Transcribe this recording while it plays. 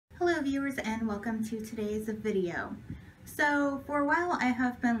Hello viewers, and welcome to today's video. So for a while I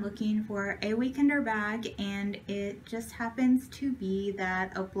have been looking for a weekender bag, and it just happens to be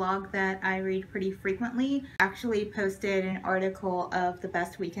that a blog that I read pretty frequently actually posted an article of the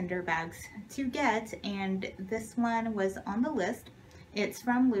best weekender bags to get, and this one was on the list. It's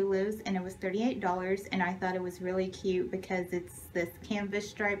from Lulu's and it was $38, and I thought it was really cute because it's this canvas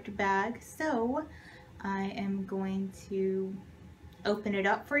striped bag. So I am going to open it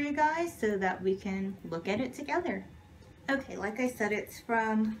up for you guys so that we can look at it together. Okay, like I said, it's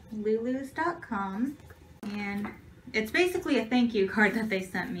from lulus.com, and it's basically a thank you card that they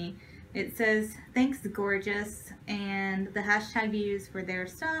sent me. It says, "Thanks gorgeous," and the hashtag used for their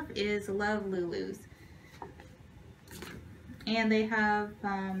stuff is Love Lulus. And they have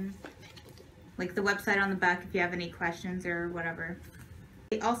like the website on the back if you have any questions or whatever.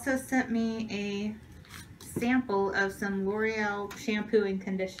 They also sent me a sample of some L'Oreal shampoo and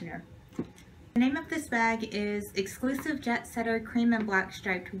conditioner. The name of this bag is Exclusive Jet Setter Cream and Black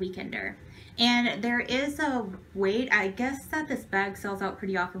Striped Weekender. And there is a wait. I guess that this bag sells out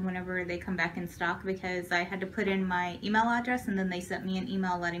pretty often whenever they come back in stock, because I had to put in my email address and then they sent me an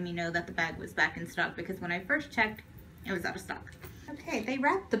email letting me know that the bag was back in stock, because when I first checked, it was out of stock. Okay, they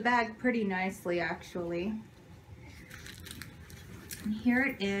wrapped the bag pretty nicely actually. And here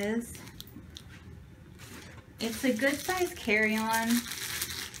it is. It's a good size carry-on.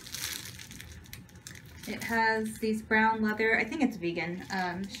 It has these brown leather, I think it's vegan,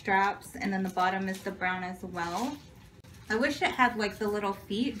 straps, and then the bottom is the brown as well. I wish it had like the little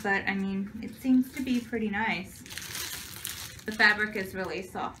feet, but I mean, it seems to be pretty nice. The fabric is really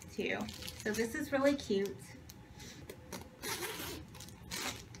soft too. So this is really cute.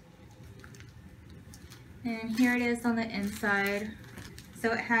 And here it is on the inside.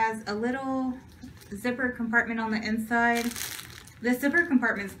 So it has a little zipper compartment on the inside. The zipper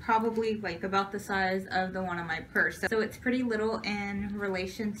compartment is probably like about the size of the one on my purse. So it's pretty little in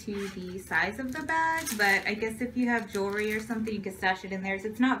relation to the size of the bag, but I guess if you have jewelry or something, you could stash it in there. So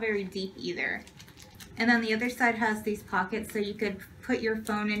it's not very deep either. And then the other side has these pockets, so you could put your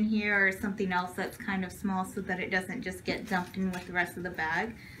phone in here or something else that's kind of small so that it doesn't just get dumped in with the rest of the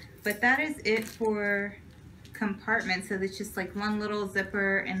bag. But that is it for compartments. So it's just like one little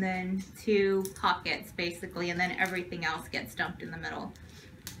zipper and then two pockets basically, and then everything else gets dumped in the middle.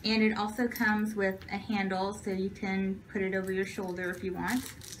 And it also comes with a handle, so you can put it over your shoulder if you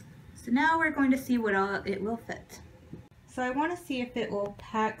want. So now we're going to see what all it will fit. So I want to see if it will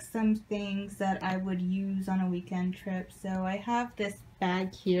pack some things that I would use on a weekend trip. So I have this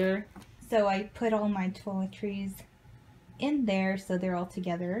bag here, so I put all my toiletries in there so they're all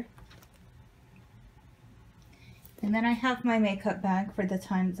together. And then I have my makeup bag for the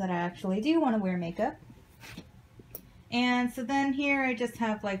times that I actually do want to wear makeup. And so then here I just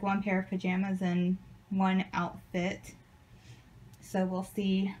have like one pair of pajamas and one outfit. So we'll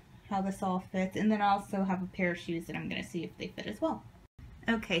see how this all fits. And then I also have a pair of shoes that I'm going to see if they fit as well.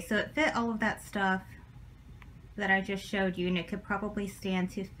 Okay, so it fit all of that stuff that I just showed you, and it could probably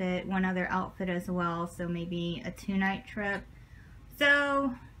stand to fit one other outfit as well. So maybe a 2-night trip.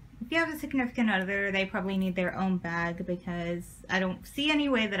 So if you have a significant other, they probably need their own bag, because I don't see any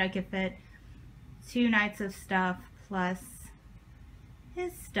way that I could fit 2 nights of stuff plus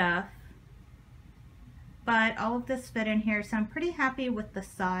his stuff. But all of this fit in here, so I'm pretty happy with the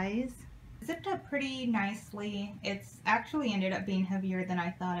size. It zipped up pretty nicely. It's actually ended up being heavier than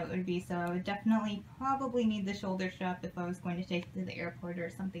I thought it would be, so I would definitely probably need the shoulder strap if I was going to take it to the airport or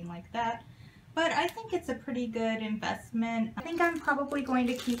something like that. But I think it's a pretty good investment. I think I'm probably going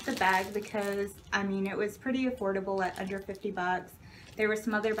to keep the bag because, I mean, it was pretty affordable at under 50 bucks. There were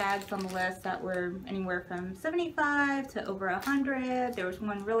some other bags on the list that were anywhere from 75 to over 100. There was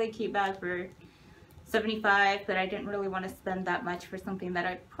one really cute bag for 75, but I didn't really want to spend that much for something that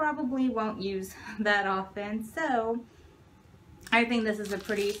I probably won't use that often. So I think this is a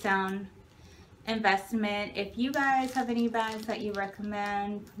pretty sound investment. If you guys have any bags that you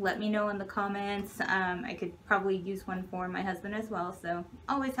recommend, let me know in the comments. I could probably use one for my husband as well, so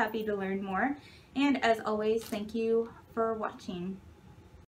always happy to learn more. And as always, thank you for watching.